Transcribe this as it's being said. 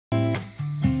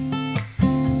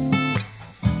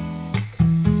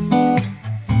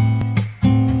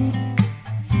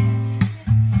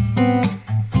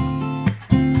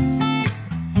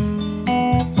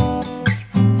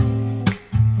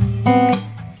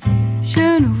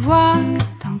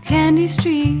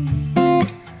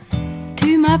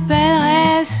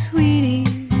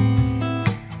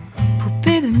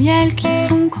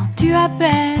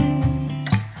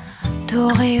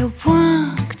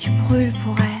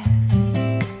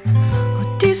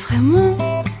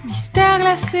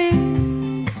glacée,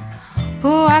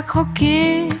 peau à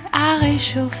croquer, à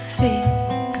réchauffer.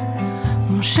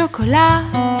 Mon chocolat,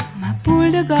 ma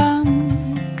boule de gomme,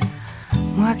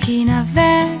 moi qui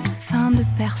n'avais faim de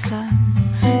personne.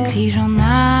 Si j'en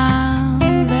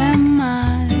avais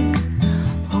mal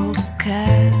au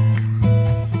cœur,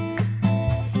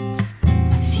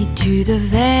 si tu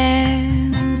devais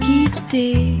me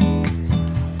quitter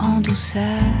en douceur,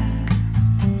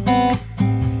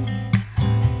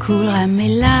 couleraient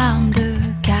mes larmes de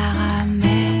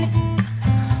caramel.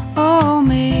 Oh,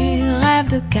 mes rêves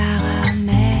de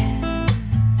caramel.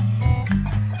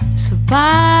 So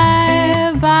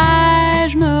bye bye,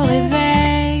 je me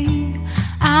réveille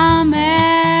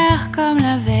amère comme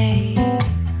la veille,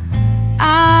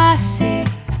 assez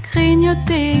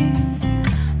grignoté.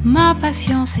 Ma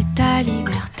patience est ta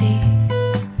liberté.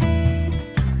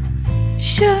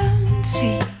 Je ne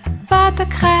suis pas ta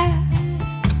crêpe,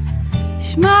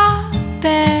 je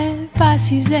m'appelle pas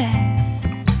Suzette.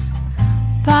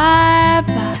 Bye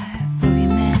bye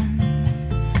boogeyman,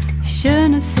 je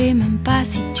ne sais même pas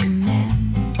si tu m'aimes.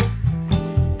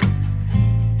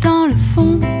 Dans le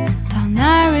fond d'un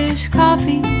Irish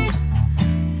coffee,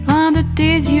 loin de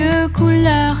tes yeux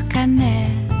couleur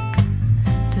cannelle,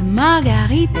 de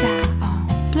margarita en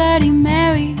Bloody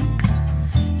Mary,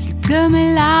 il pleut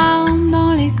mes larmes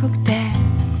dans les cocktails.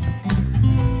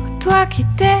 Oh, toi qui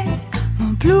étais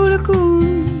mon Blue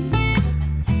Lagoon,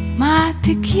 ma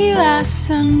tequila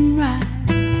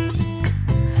sunrise,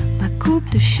 ma coupe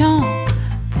de champ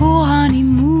pour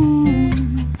honeymoon,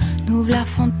 nous la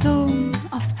fantôme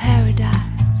of paradise.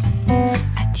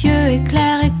 Adieu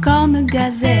éclair et cornes de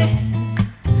gazelle,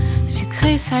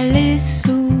 sucré salé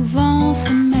souvent se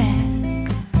mêle,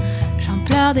 j'en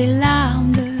pleure des larmes